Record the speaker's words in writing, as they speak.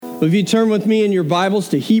If you turn with me in your Bibles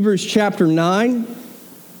to Hebrews chapter 9,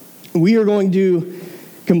 we are going to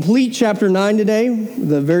complete chapter 9 today,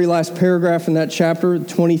 the very last paragraph in that chapter,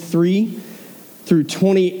 23 through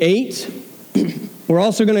 28. We're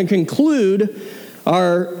also going to conclude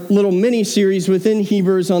our little mini-series within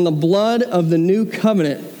Hebrews on the blood of the new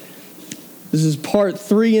covenant. This is part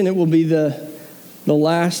 3, and it will be the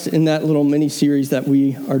last in that little mini-series that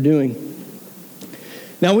we are doing.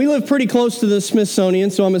 Now, we live pretty close to the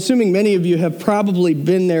Smithsonian, so I'm assuming many of you have probably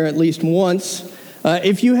been there at least once.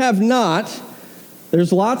 If you have not,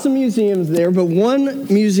 there's lots of museums there, but one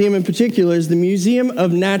museum in particular is the Museum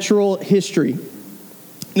of Natural History.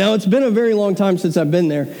 Now, it's been a very long time since I've been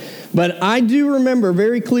there, but I do remember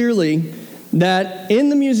very clearly that in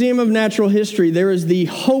the Museum of Natural History, there is the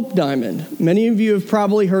Hope Diamond. Many of you have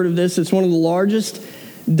probably heard of this. It's one of the largest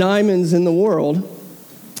diamonds in the world.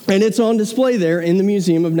 And it's on display there in the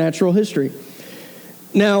Museum of Natural History.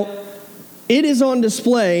 Now, it is on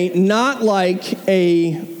display not like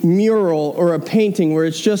a mural or a painting where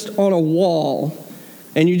it's just on a wall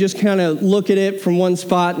and you just kind of look at it from one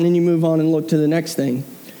spot and then you move on and look to the next thing.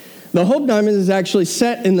 The Hope Diamond is actually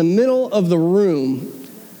set in the middle of the room.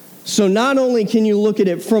 So not only can you look at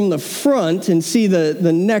it from the front and see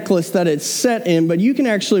the necklace that it's set in, but you can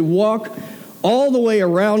actually walk all the way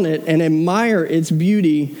around it and admire its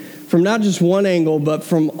beauty from not just one angle, but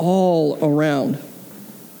from all around.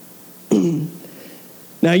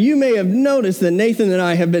 Now, you may have noticed that Nathan and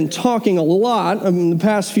I have been talking a lot in the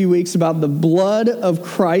past few weeks about the blood of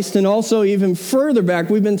Christ, and also even further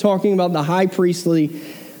back, we've been talking about the high priestly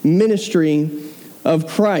ministry of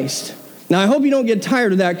Christ. Now, I hope you don't get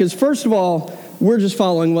tired of that, because first of all, we're just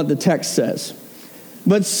following what the text says.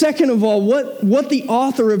 But second of all, what the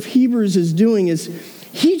author of Hebrews is doing is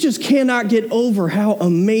he just cannot get over how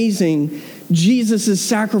amazing Jesus'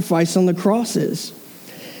 sacrifice on the cross is.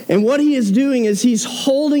 And what he is doing is he's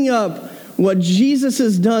holding up what Jesus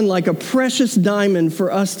has done like a precious diamond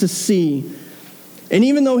for us to see. And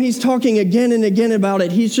even though he's talking again and again about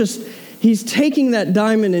it, he's taking that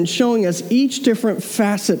diamond and showing us each different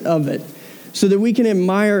facet of it so that we can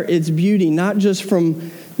admire its beauty, not just from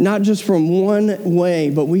one way,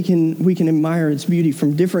 but we can admire its beauty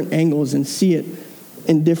from different angles and see it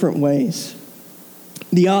in different ways.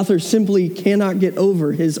 The author simply cannot get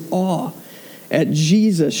over his awe at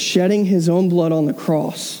Jesus shedding his own blood on the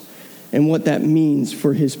cross and what that means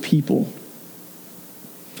for his people.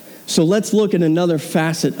 So let's look at another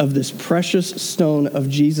facet of this precious stone of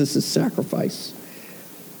Jesus' sacrifice.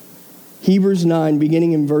 Hebrews 9,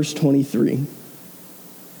 beginning in verse 23.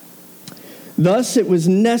 Thus it was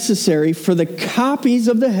necessary for the copies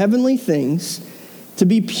of the heavenly things to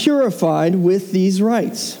be purified with these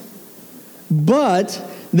rites, but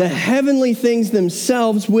the heavenly things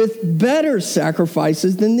themselves with better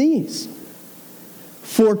sacrifices than these.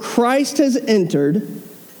 For Christ has entered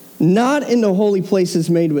not into holy places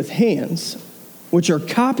made with hands, which are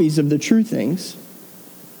copies of the true things,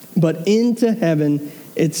 but into heaven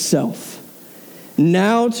itself,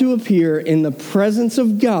 now to appear in the presence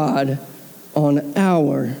of God on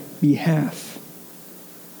our behalf.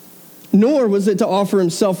 Nor was it to offer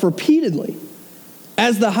himself repeatedly,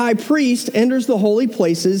 as the high priest enters the holy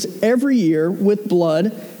places every year with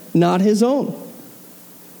blood not his own.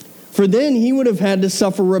 For then he would have had to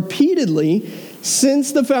suffer repeatedly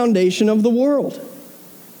since the foundation of the world.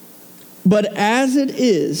 But as it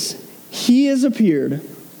is, he has appeared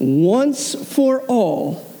once for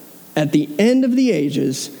all at the end of the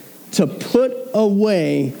ages to put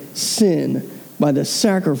away sin by the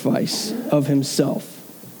sacrifice of himself.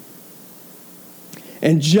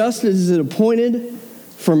 And just as it is appointed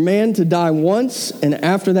for man to die once, and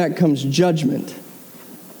after that comes judgment,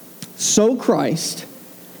 so Christ,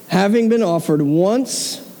 having been offered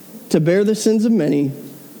once to bear the sins of many,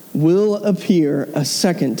 will appear a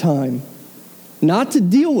second time, not to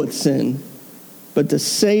deal with sin, but to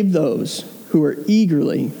save those who are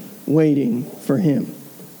eagerly waiting for him.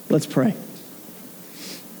 Let's pray.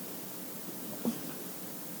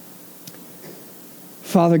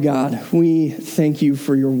 Father God, we thank you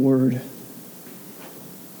for your word.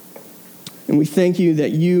 And we thank you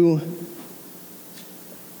that you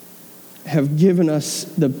have given us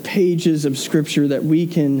the pages of Scripture that we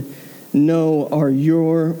can know are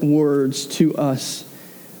your words to us.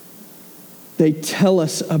 They tell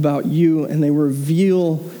us about you and they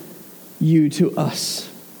reveal you to us.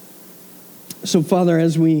 So, Father,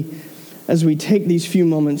 as we take these few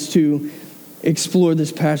moments to explore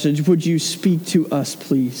this passage, would you speak to us,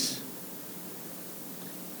 please?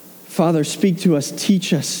 Father, speak to us,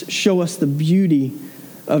 teach us, show us the beauty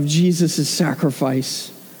of Jesus'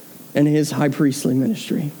 sacrifice and his high priestly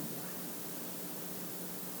ministry.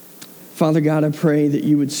 Father God, I pray that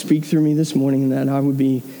you would speak through me this morning and that I would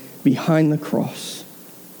be behind the cross.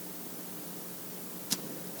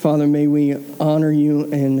 Father, may we honor you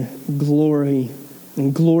and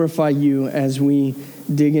glorify you as we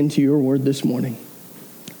dig into your word this morning.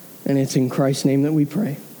 And it's in Christ's name that we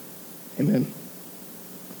pray. Amen.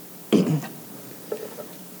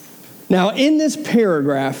 Now, in this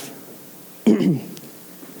paragraph,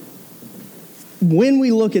 when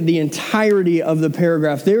we look at the entirety of the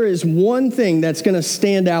paragraph, there is one thing that's going to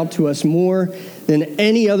stand out to us more than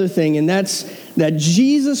any other thing, and that's that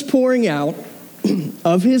Jesus pouring out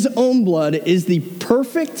of his own blood is the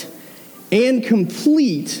perfect and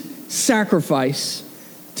complete sacrifice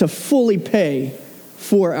to fully pay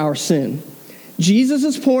for our sin.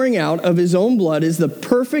 Jesus' pouring out of his own blood is the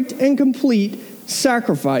perfect and complete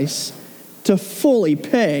sacrifice to fully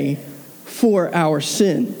pay for our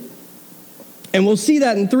sin. And we'll see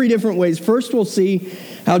that in three different ways. First, we'll see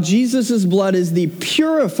how Jesus' blood is the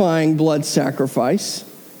purifying blood sacrifice.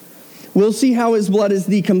 We'll see how his blood is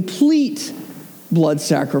the complete blood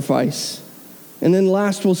sacrifice. And then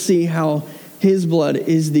last, we'll see how his blood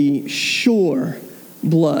is the sure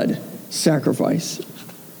blood sacrifice.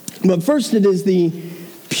 But first, it is the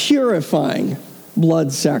purifying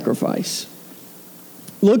blood sacrifice.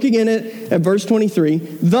 Looking in it at verse 23,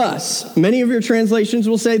 thus, many of your translations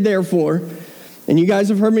will say therefore, and you guys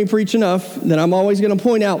have heard me preach enough that I'm always going to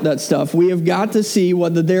point out that stuff. We have got to see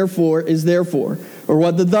what the therefore is there for, or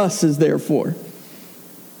what the thus is there for.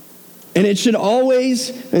 And it should always,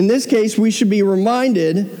 in this case, we should be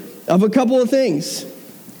reminded of a couple of things.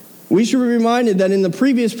 We should be reminded that in the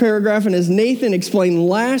previous paragraph, and as Nathan explained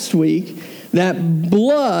last week, that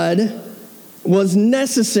blood was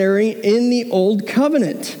necessary in the old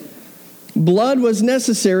covenant. Blood was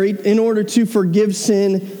necessary in order to forgive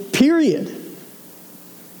sin, period.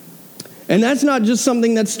 And that's not just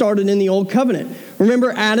something that started in the old covenant.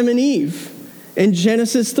 Remember Adam and Eve in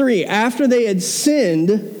Genesis 3. After they had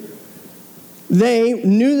sinned, they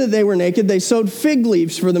knew that they were naked. They sewed fig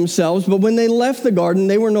leaves for themselves, but when they left the garden,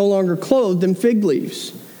 they were no longer clothed in fig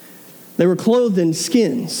leaves. They were clothed in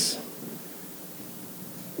skins.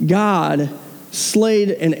 God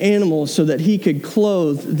slayed an animal so that he could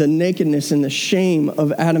clothe the nakedness and the shame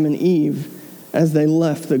of Adam and Eve as they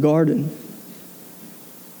left the garden.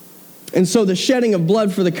 And so the shedding of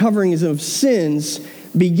blood for the coverings of sins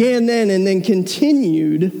began then and then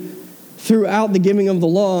continued throughout the giving of the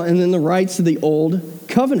law and then the rites of the old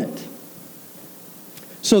covenant.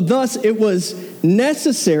 So thus it was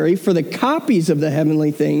necessary for the copies of the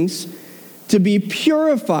heavenly things to be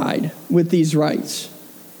purified with these rites.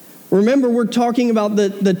 Remember, we're talking about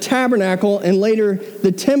the tabernacle and later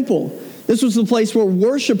the temple. This was the place where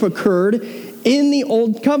worship occurred in the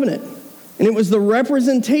old covenant. And it was the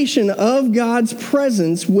representation of God's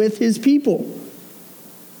presence with his people.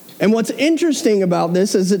 And what's interesting about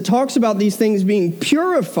this is it talks about these things being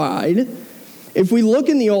purified. If we look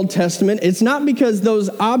in the Old Testament, it's not because those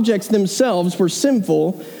objects themselves were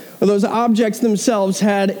sinful or those objects themselves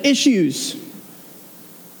had issues.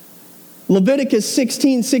 Leviticus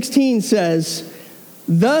 16:16 says,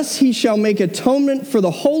 thus he shall make atonement for the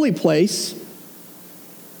holy place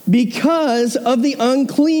because of the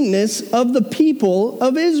uncleanness of the people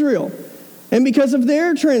of Israel, and because of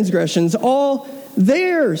their transgressions, all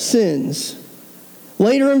their sins.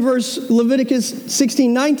 Later in Leviticus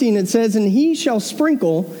 16:19, it says, and he shall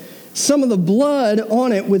sprinkle some of the blood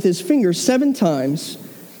on it with his finger 7 times,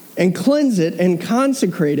 and cleanse it and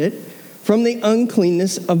consecrate it from the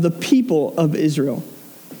uncleanness of the people of Israel.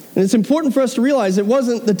 And it's important for us to realize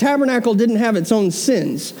the tabernacle didn't have its own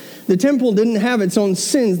sins. The temple didn't have its own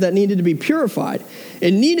sins that needed to be purified.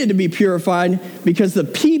 It needed to be purified because the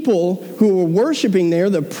people who were worshiping there,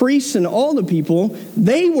 the priests and all the people,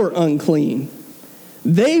 they were unclean.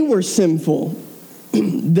 They were sinful.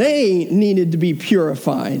 They needed to be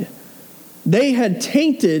purified. They had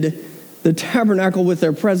tainted the tabernacle with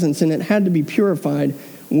their presence, and it had to be purified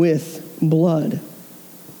with blood.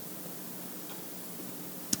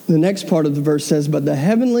 The next part of the verse says, but the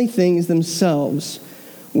heavenly things themselves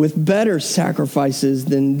with better sacrifices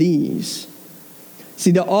than these.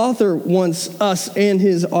 See, the author wants us and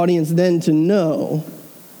his audience then to know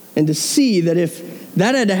and to see that if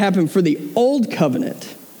that had to happen for the old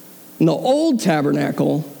covenant and the old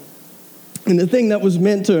tabernacle and the thing that was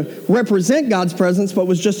meant to represent God's presence but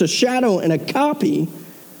was just a shadow and a copy,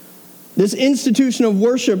 this institution of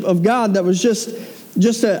worship of God that was just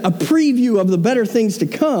a preview of the better things to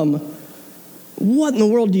come, what in the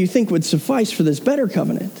world do you think would suffice for this better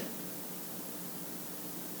covenant?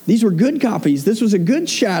 These were good copies. This was a good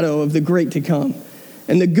shadow of the great to come.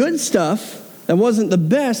 And the good stuff that wasn't the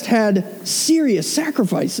best had serious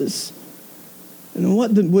sacrifices. And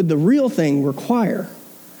what would the real thing require?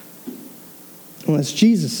 Well, it's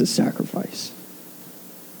Jesus' sacrifice.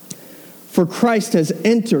 For Christ has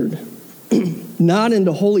entered not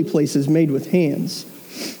into holy places made with hands,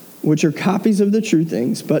 which are copies of the true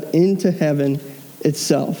things, but into heaven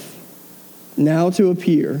itself, now to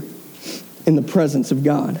appear in the presence of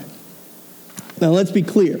God. Now let's be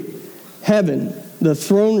clear. Heaven, the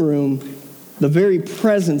throne room, the very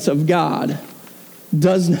presence of God,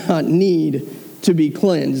 does not need to be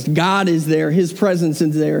cleansed. God is there, his presence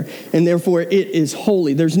is there, and therefore it is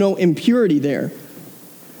holy. There's no impurity there.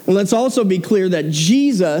 And let's also be clear that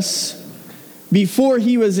Jesus, before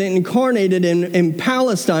he was incarnated in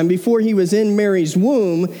Palestine, before he was in Mary's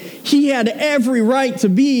womb, he had every right to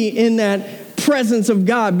be in that presence of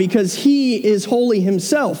God because he is holy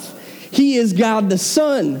himself. He is God the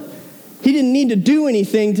Son. He didn't need to do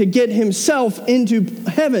anything to get himself into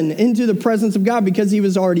heaven, into the presence of God, because he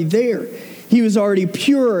was already there. He was already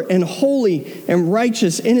pure and holy and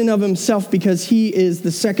righteous in and of himself because he is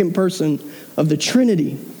the second person of the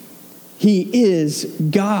Trinity. He is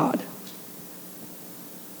God.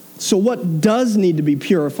 So what does need to be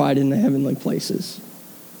purified in the heavenly places?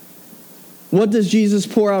 What does Jesus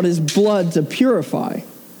pour out his blood to purify?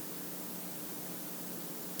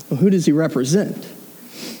 Well, who does he represent?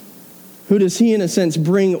 Who does he, in a sense,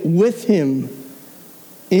 bring with him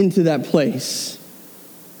into that place?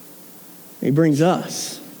 He brings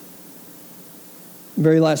us. The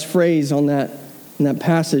very last phrase in that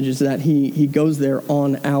passage is that he goes there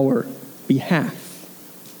on our behalf.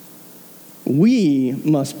 We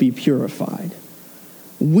must be purified.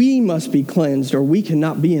 We must be cleansed, or we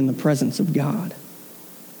cannot be in the presence of God.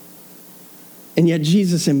 And yet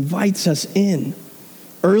Jesus invites us in.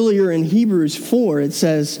 Earlier in Hebrews 4, it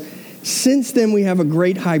says, "Since then we have a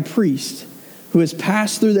great high priest who has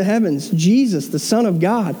passed through the heavens, Jesus, the Son of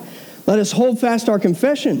God. Let us hold fast our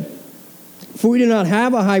confession. For we do not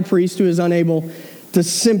have a high priest who is unable to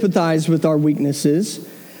sympathize with our weaknesses,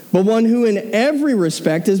 but one who in every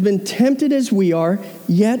respect has been tempted as we are,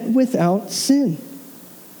 yet without sin.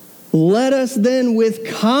 Let us then with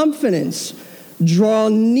confidence draw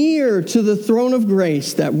near to the throne of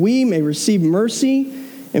grace, that we may receive mercy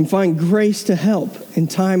and find grace to help in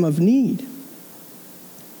time of need."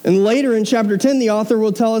 And later in chapter 10, the author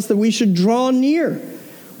will tell us that we should draw near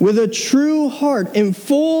with a true heart in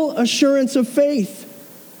full assurance of faith,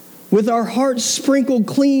 with our hearts sprinkled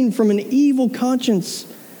clean from an evil conscience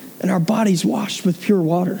and our bodies washed with pure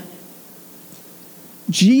water.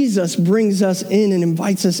 Jesus brings us in and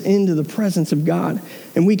invites us into the presence of God,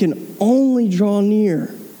 and we can only draw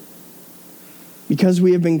near because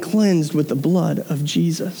we have been cleansed with the blood of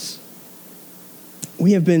Jesus.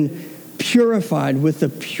 We have been purified with the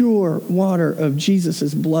pure water of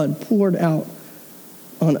Jesus' blood poured out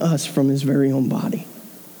on us from his very own body.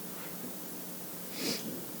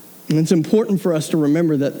 And it's important for us to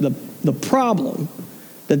remember that the problem,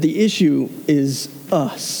 that the issue is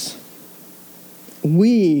us.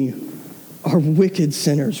 We are wicked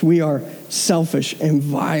sinners. We are selfish and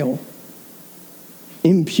vile,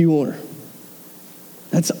 impure.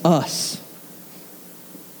 That's us.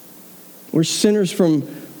 We're sinners from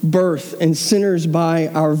birth and sinners by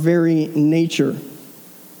our very nature.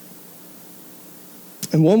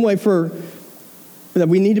 And one way that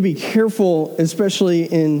we need to be careful, especially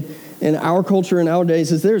in our culture and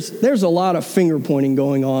nowadays, is there's a lot of finger pointing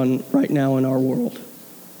going on right now in our world.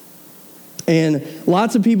 And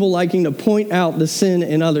lots of people liking to point out the sin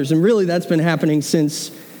in others. And really that's been happening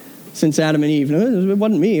since Adam and Eve. No, it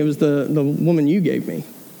wasn't me, it was the woman you gave me.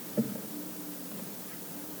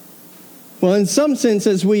 Well, in some sense,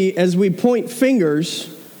 as we point fingers,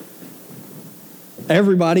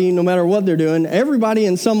 everybody, no matter what they're doing, everybody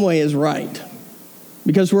in some way is right,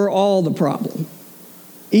 because we're all the problem.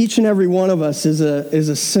 Each and every one of us is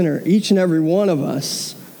a sinner. Each and every one of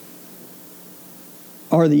us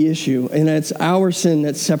are the issue, and it's our sin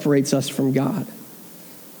that separates us from God.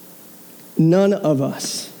 None of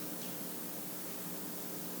us,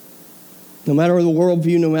 no matter the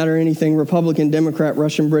worldview, no matter anything, Republican, Democrat,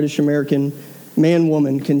 Russian, British, American, man,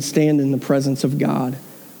 woman, can stand in the presence of God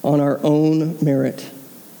on our own merit.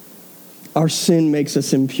 Our sin makes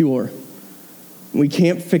us impure. We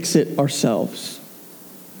can't fix it ourselves.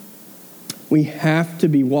 We have to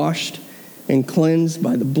be washed and cleansed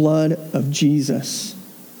by the blood of Jesus.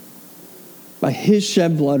 By his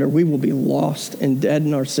shed blood, or we will be lost and dead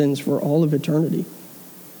in our sins for all of eternity.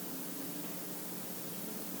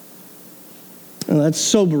 And that's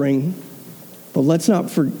sobering, but let's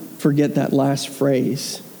not forget that last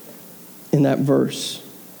phrase in that verse.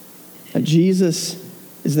 That Jesus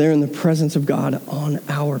is there in the presence of God on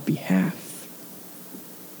our behalf.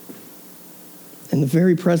 In the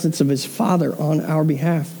very presence of his Father on our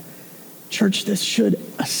behalf. Church, this should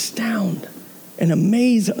astound and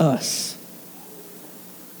amaze us.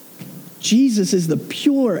 Jesus is the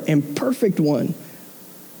pure and perfect one.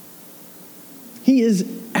 He is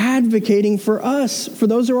advocating for us, for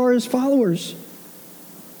those who are his followers.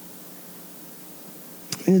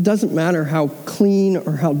 And it doesn't matter how clean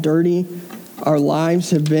or how dirty our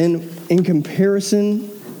lives have been in comparison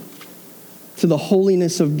to the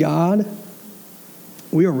holiness of God.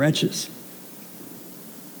 We are wretches.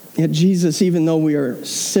 Yet Jesus, even though we are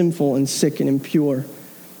sinful and sick and impure,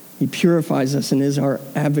 he purifies us and is our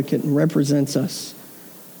advocate and represents us,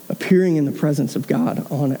 appearing in the presence of God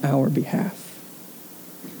on our behalf.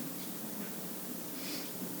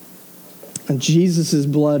 And Jesus'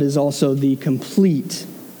 blood is also the complete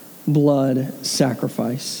blood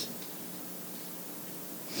sacrifice.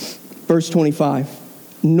 Verse 25,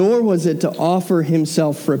 nor was it to offer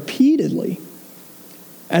himself repeatedly,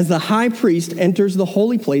 as the high priest enters the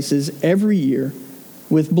holy places every year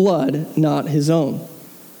with blood not his own.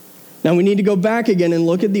 Now we need to go back again and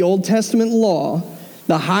look at the Old Testament law.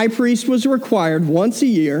 The high priest was required once a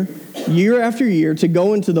year, year after year, to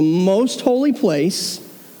go into the most holy place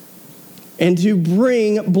and to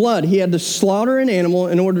bring blood. He had to slaughter an animal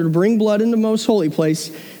in order to bring blood in the most holy place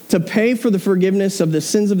to pay for the forgiveness of the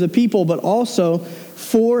sins of the people, but also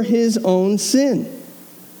for his own sin.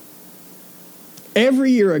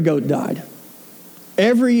 Every year a goat died.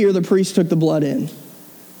 Every year the priest took the blood in.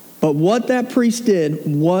 But what that priest did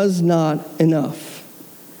was not enough.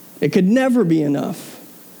 It could never be enough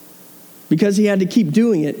because he had to keep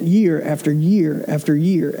doing it year after year after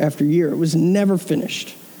year after year. It was never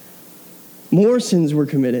finished. More sins were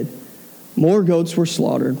committed. More goats were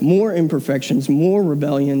slaughtered. More imperfections, more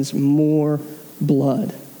rebellions, more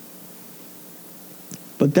blood.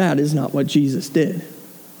 But that is not what Jesus did.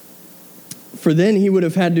 For then he would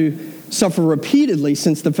have had to suffer repeatedly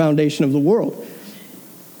since the foundation of the world.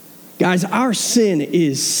 Guys, our sin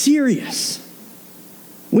is serious.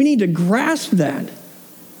 We need to grasp that.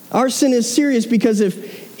 Our sin is serious because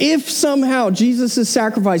if somehow Jesus'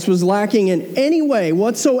 sacrifice was lacking in any way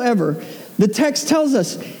whatsoever, the text tells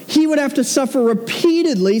us he would have to suffer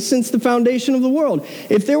repeatedly since the foundation of the world.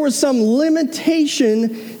 If there was some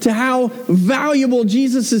limitation to how valuable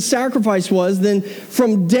Jesus' sacrifice was, then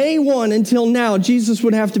from day one until now, Jesus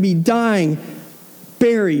would have to be dying,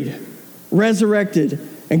 buried, resurrected,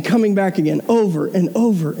 and coming back again over and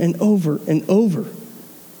over and over and over.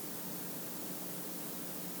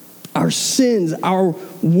 Our sins, our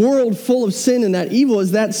world full of sin and that evil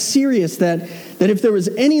is that serious that if there was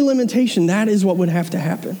any limitation, that is what would have to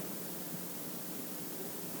happen.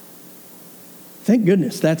 Thank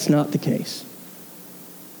goodness that's not the case.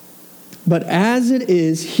 But as it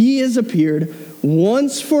is, he has appeared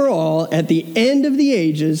once for all at the end of the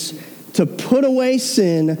ages to put away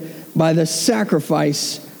sin by the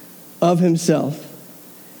sacrifice of himself.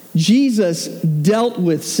 Jesus dealt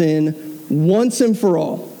with sin once and for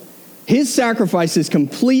all. His sacrifice is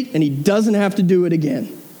complete and he doesn't have to do it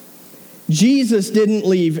again. Jesus didn't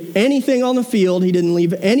leave anything on the field. He didn't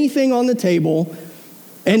leave anything on the table.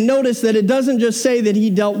 And notice that it doesn't just say that he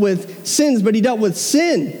dealt with sins, but he dealt with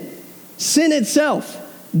sin. Sin itself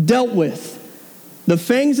dealt with. The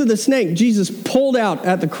fangs of the snake Jesus pulled out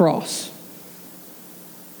at the cross.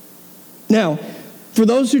 Now, for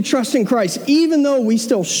those who trust in Christ, even though we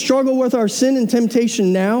still struggle with our sin and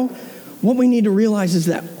temptation now, what we need to realize is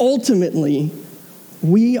that ultimately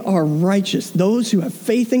we are righteous. Those who have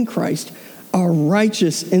faith in Christ are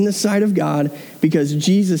righteous in the sight of God because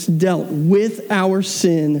Jesus dealt with our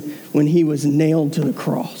sin when he was nailed to the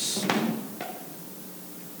cross.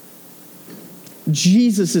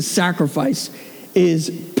 Jesus' sacrifice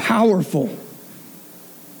is powerful.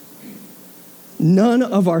 None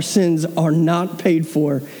of our sins are not paid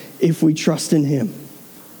for if we trust in him.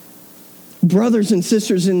 Brothers and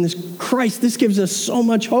sisters in Christ, this gives us so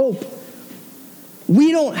much hope.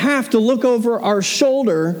 We don't have to look over our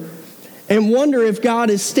shoulder and wonder if God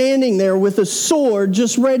is standing there with a sword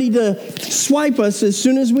just ready to swipe us as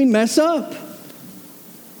soon as we mess up.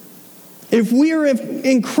 If we are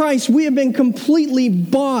in Christ, we have been completely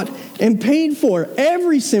bought and paid for.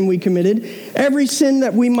 Every sin we committed, every sin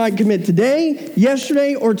that we might commit today,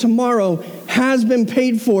 yesterday, or tomorrow has been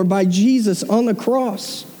paid for by Jesus on the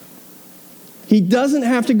cross. He doesn't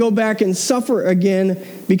have to go back and suffer again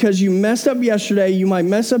because you messed up yesterday, you might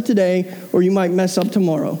mess up today, or you might mess up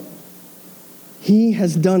tomorrow. He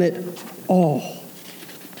has done it all.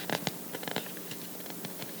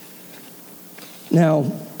 Now,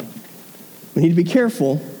 We need to be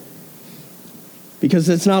careful because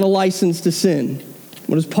it's not a license to sin.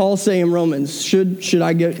 What does Paul say in Romans? Should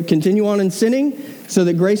I continue on in sinning so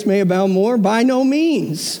that grace may abound more? By no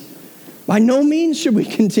means. By no means should we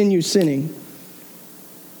continue sinning.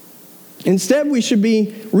 Instead, we should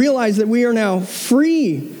realize that we are now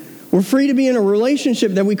free. We're free to be in a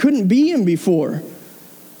relationship that we couldn't be in before.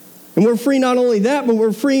 And we're free not only that, but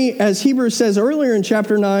we're free, as Hebrews says earlier in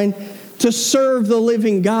chapter 9, to serve the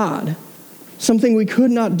living God, something we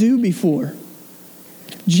could not do before.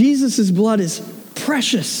 Jesus' blood is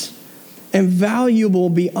precious and valuable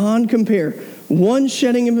beyond compare. One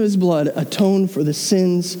shedding of his blood atoned for the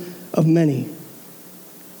sins of many.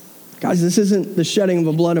 Guys, this isn't the shedding of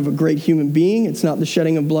the blood of a great human being. It's not the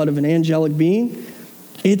shedding of blood of an angelic being.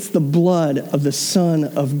 It's the blood of the Son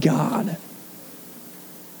of God.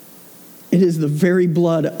 It is the very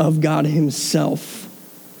blood of God himself.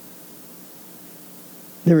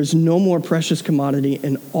 There is no more precious commodity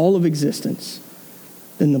in all of existence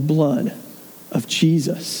than the blood of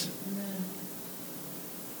Jesus.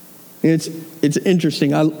 It's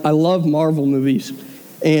interesting. I love Marvel movies.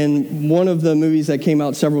 And one of the movies that came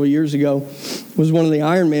out several years ago was one of the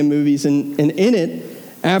Iron Man movies. And in it,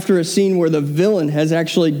 after a scene where the villain has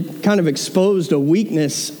actually kind of exposed a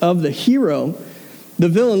weakness of the hero, the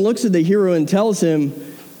villain looks at the hero and tells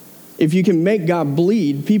him, if you can make God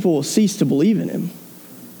bleed, people will cease to believe in him.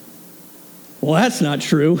 Well, that's not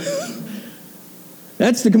true.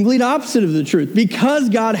 That's the complete opposite of the truth. Because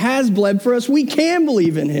God has bled for us, we can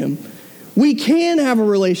believe in him. We can have a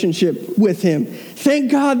relationship with him.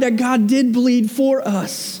 Thank God that God did bleed for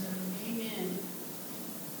us. Amen.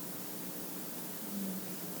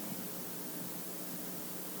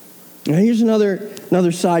 Now here's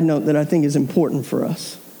another side note that I think is important for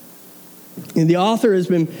us. And the author has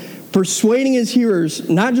been persuading his hearers,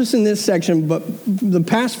 not just in this section, but the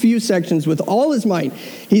past few sections with all his might.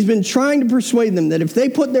 He's been trying to persuade them that if they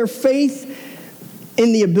put their faith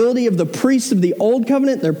in the ability of the priests of the old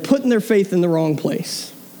covenant, they're putting their faith in the wrong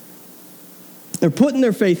place. They're putting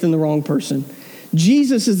their faith in the wrong person.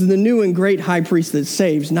 Jesus is the new and great high priest that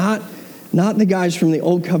saves, not the guys from the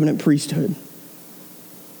old covenant priesthood.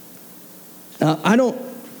 I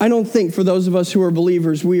don't think for those of us who are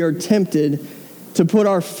believers, we are tempted to put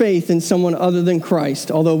our faith in someone other than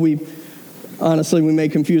Christ, although we may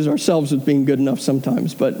confuse ourselves with being good enough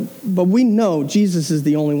sometimes, but we know Jesus is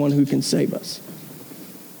the only one who can save us.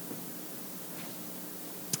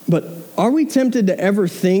 But are we tempted to ever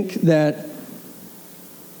think that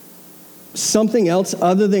something else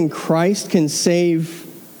other than Christ can save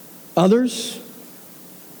others?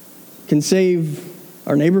 Can save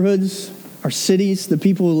our neighborhoods, our cities, the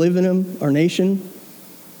people who live in them, our nation?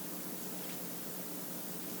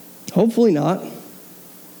 Hopefully not.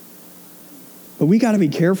 But we got to be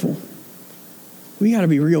careful. We got to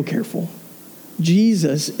be real careful.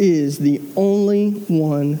 Jesus is the only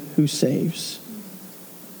one who saves.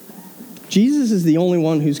 Jesus is the only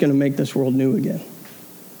one who's going to make this world new again.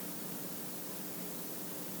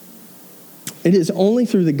 It is only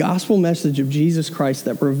through the gospel message of Jesus Christ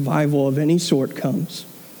that revival of any sort comes.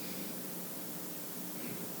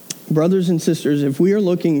 Brothers and sisters, if we are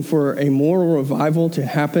looking for a moral revival to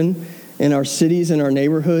happen in our cities and our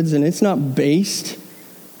neighborhoods, and it's not based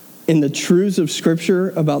in the truths of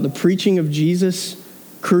Scripture about the preaching of Jesus,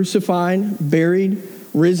 crucified, buried,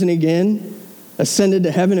 risen again, ascended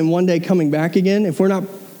to heaven, and one day coming back again, if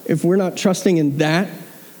we're not trusting in that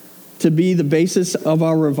to be the basis of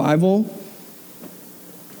our revival,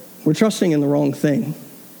 we're trusting in the wrong thing.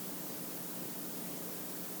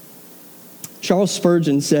 Charles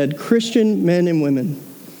Spurgeon said, "Christian men and women,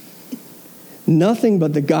 nothing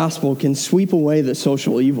but the gospel can sweep away the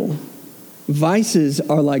social evil. Vices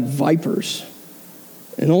are like vipers,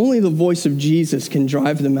 and only the voice of Jesus can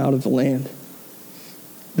drive them out of the land.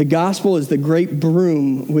 The gospel is the great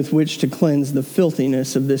broom with which to cleanse the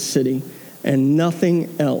filthiness of this city, and nothing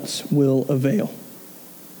else will avail."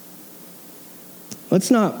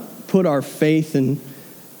 Let's not put our faith in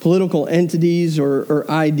political entities or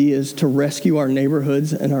ideas to rescue our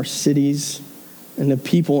neighborhoods and our cities and the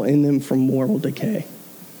people in them from moral decay.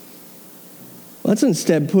 Let's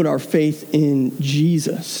instead put our faith in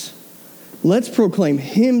Jesus. Let's proclaim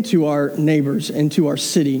him to our neighbors and to our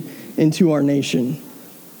city and to our nation.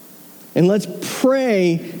 And let's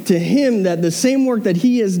pray to him that the same work that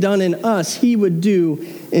he has done in us, he would do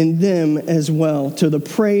in them as well, to the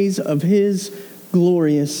praise of his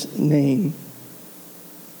glorious name.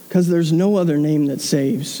 Because there's no other name that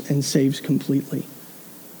saves and saves completely.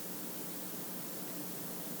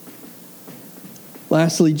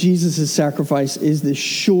 Lastly, Jesus' sacrifice is the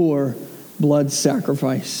sure blood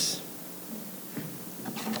sacrifice.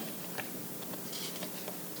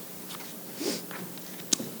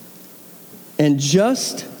 And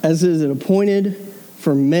just as it is appointed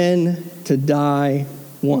for men to die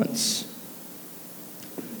once.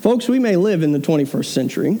 Folks, we may live in the 21st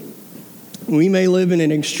century. We may live in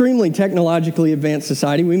an extremely technologically advanced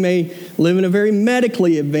society. We may live in a very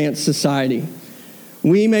medically advanced society.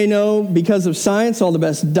 We may know, because of science, all the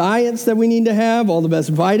best diets that we need to have, all the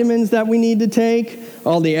best vitamins that we need to take,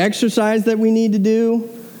 all the exercise that we need to do.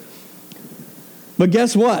 But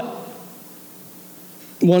guess what?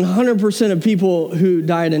 100% of people who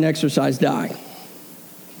diet and exercise die.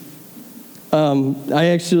 I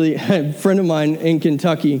actually had a friend of mine in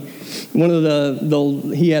Kentucky.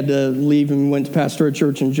 He had to leave and went to pastor a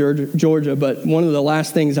church in Georgia. But one of the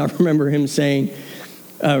last things I remember him saying,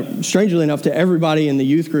 strangely enough, to everybody in the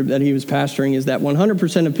youth group that he was pastoring, is that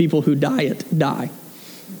 100% of people who diet die.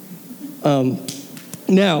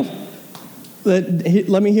 Now,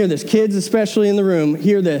 let me hear this. Kids, especially in the room,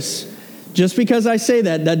 hear this. Just because I say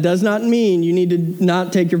that, that does not mean you need to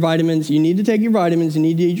not take your vitamins. You need to take your vitamins. You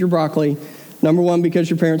need to eat your broccoli. Number one, because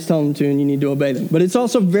your parents tell them to, and you need to obey them. But it's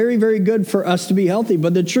also very, very good for us to be healthy.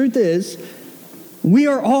 But the truth is, we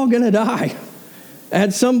are all going to die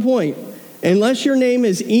at some point. Unless your name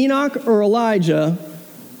is Enoch or Elijah,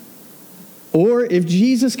 or if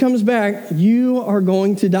Jesus comes back, you are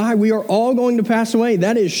going to die. We are all going to pass away.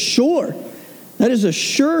 That is sure. That is a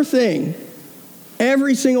sure thing.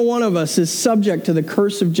 Every single one of us is subject to the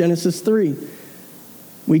curse of Genesis 3.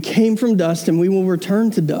 We came from dust and we will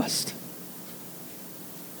return to dust.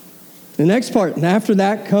 The next part, and after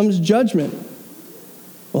that comes judgment.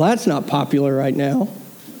 Well, that's not popular right now.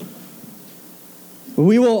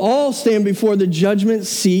 We will all stand before the judgment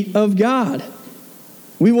seat of God.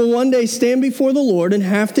 We will one day stand before the Lord and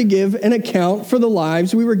have to give an account for the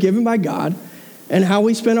lives we were given by God and how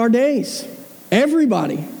we spent our days.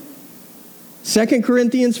 Everybody. 2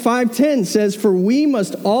 Corinthians 5:10 says, "For we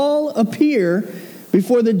must all appear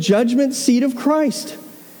before the judgment seat of Christ,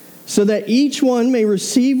 so that each one may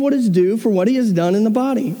receive what is due for what he has done in the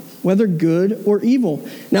body, whether good or evil."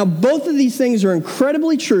 Now, both of these things are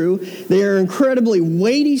incredibly true. They are incredibly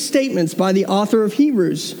weighty statements by the author of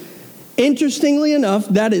Hebrews. Interestingly enough,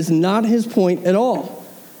 that is not his point at all.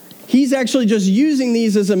 He's actually just using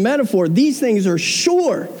these as a metaphor. These things are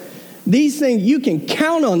sure. These things, you can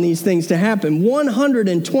count on these things to happen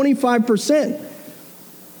 125%.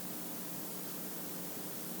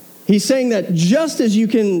 He's saying that just as you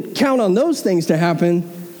can count on those things to happen,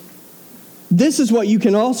 this is what you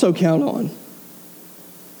can also count on.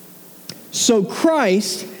 So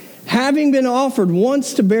Christ, having been offered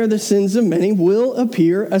once to bear the sins of many, will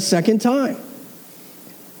appear a second time.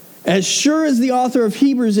 As sure as the author of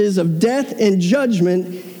Hebrews is of death and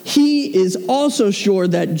judgment, he is also sure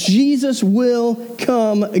that Jesus will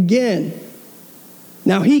come again.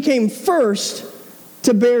 Now, he came first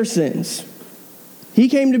to bear sins. He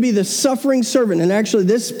came to be the suffering servant. And actually,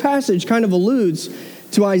 this passage kind of alludes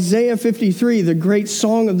to Isaiah 53, the great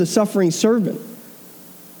song of the suffering servant,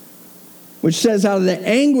 which says, "Out of the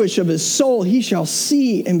anguish of his soul he shall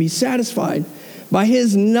see and be satisfied. By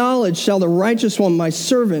his knowledge shall the righteous one, my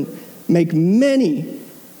servant, make many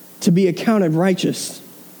to be accounted righteous,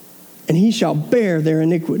 and he shall bear their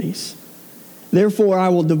iniquities. Therefore I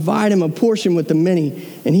will divide him a portion with the many,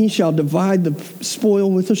 and he shall divide the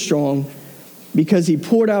spoil with the strong, because he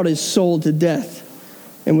poured out his soul to death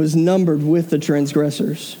and was numbered with the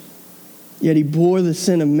transgressors. Yet he bore the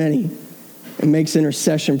sin of many and makes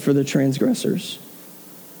intercession for the transgressors."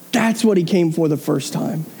 That's what he came for the first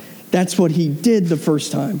time. That's what he did the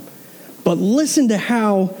first time. But listen to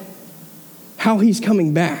how he's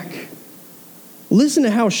coming back. Listen to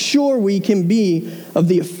how sure we can be of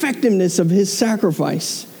the effectiveness of his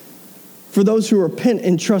sacrifice for those who repent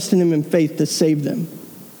and trust in him in faith to save them.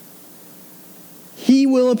 He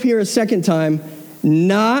will appear a second time,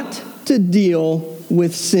 not to deal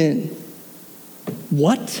with sin.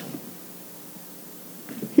 What?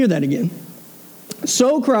 Hear that again.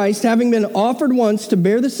 So Christ, having been offered once to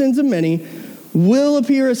bear the sins of many, will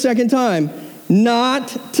appear a second time,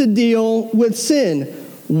 not to deal with sin.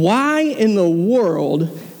 Why in the world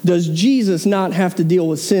does Jesus not have to deal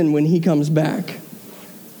with sin when he comes back?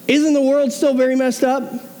 Isn't the world still very messed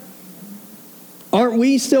up? Aren't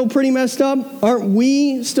we still pretty messed up? Aren't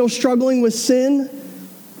we still struggling with sin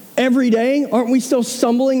every day? Aren't we still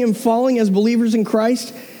stumbling and falling as believers in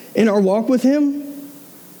Christ in our walk with him?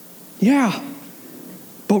 Yeah.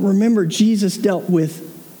 But remember, Jesus dealt with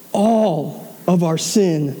all of our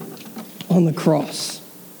sin on the cross.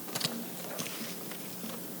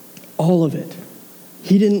 All of it.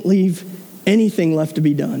 He didn't leave anything left to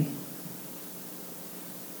be done.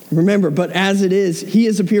 Remember, but as it is, he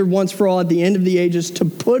has appeared once for all at the end of the ages to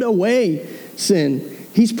put away sin.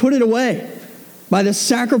 He's put it away by the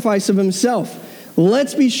sacrifice of himself.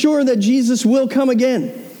 Let's be sure that Jesus will come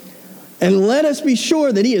again. And let us be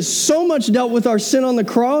sure that he has so much dealt with our sin on the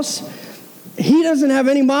cross, he doesn't have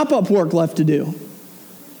any mop-up work left to do.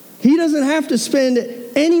 He doesn't have to spend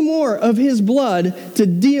any more of his blood to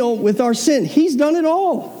deal with our sin. He's done it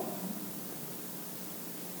all.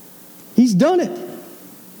 He's done it.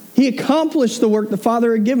 He accomplished the work the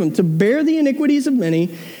Father had given him to bear the iniquities of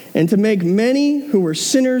many and to make many who were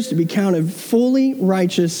sinners to be counted fully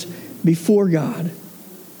righteous before God.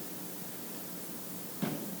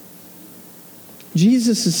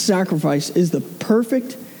 Jesus' sacrifice is the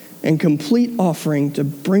perfect and complete offering to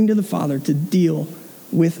bring to the Father to deal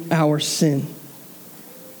with our sin.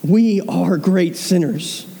 We are great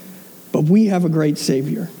sinners, but we have a great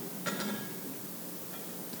Savior.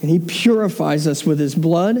 And he purifies us with his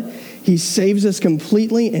blood. He saves us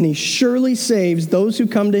completely, and he surely saves those who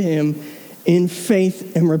come to him in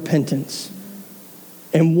faith and repentance.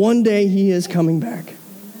 And one day he is coming back.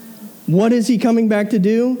 What is he coming back to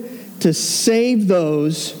do? To save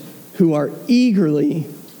those who are eagerly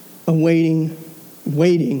waiting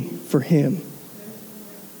for him.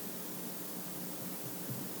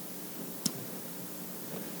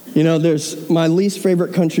 You know, there's my least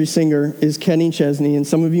favorite country singer is Kenny Chesney, and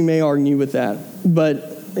some of you may argue with that.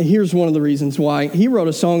 But here's one of the reasons why. He wrote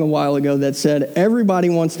a song a while ago that said, everybody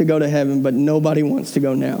wants to go to heaven, but nobody wants to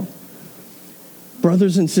go now.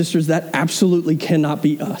 Brothers and sisters, that absolutely cannot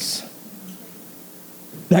be us.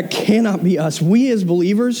 That cannot be us. We as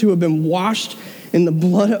believers who have been washed in the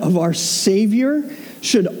blood of our Savior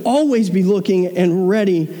should always be looking and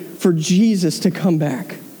ready for Jesus to come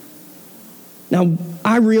back. Now,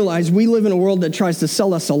 I realize we live in a world that tries to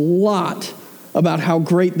sell us a lot about how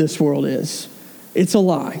great this world is. It's a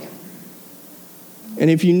lie. And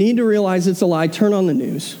if you need to realize it's a lie, turn on the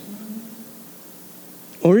news.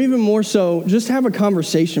 Or even more so, just have a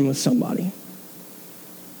conversation with somebody.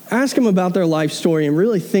 Ask them about their life story and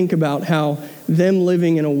really think about how them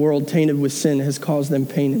living in a world tainted with sin has caused them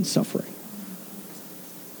pain and suffering.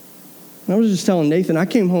 I was just telling Nathan, I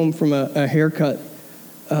came home from a haircut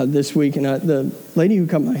this week, and the lady who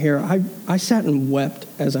cut my hair, I sat and wept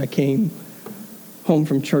as I came home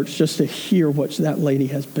from church just to hear what that lady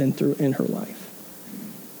has been through in her life.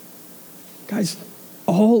 Guys,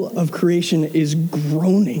 all of creation is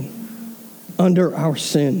groaning under our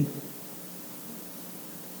sin.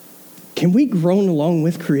 Can we groan along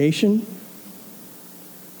with creation?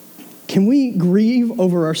 Can we grieve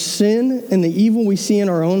over our sin and the evil we see in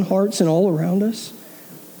our own hearts and all around us?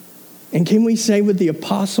 And can we say with the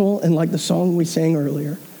apostle and like the song we sang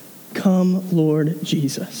earlier, come, Lord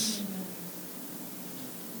Jesus?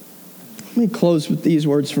 Let me close with these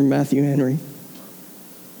words from Matthew Henry.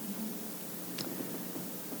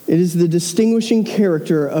 It is the distinguishing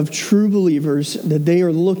character of true believers that they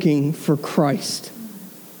are looking for Christ.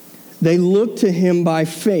 They look to him by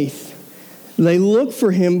faith. They look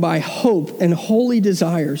for him by hope and holy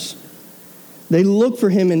desires. They look for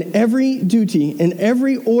him in every duty, in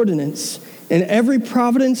every ordinance, in every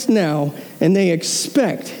providence now, and they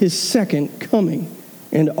expect his second coming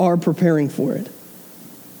and are preparing for it.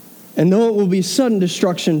 And though it will be sudden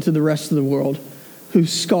destruction to the rest of the world who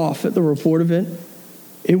scoff at the report of it,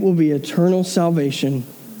 it will be eternal salvation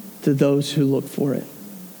to those who look for it.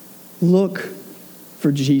 Look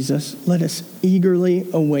for Jesus. Let us eagerly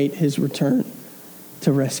await his return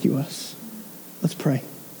to rescue us. Let's pray.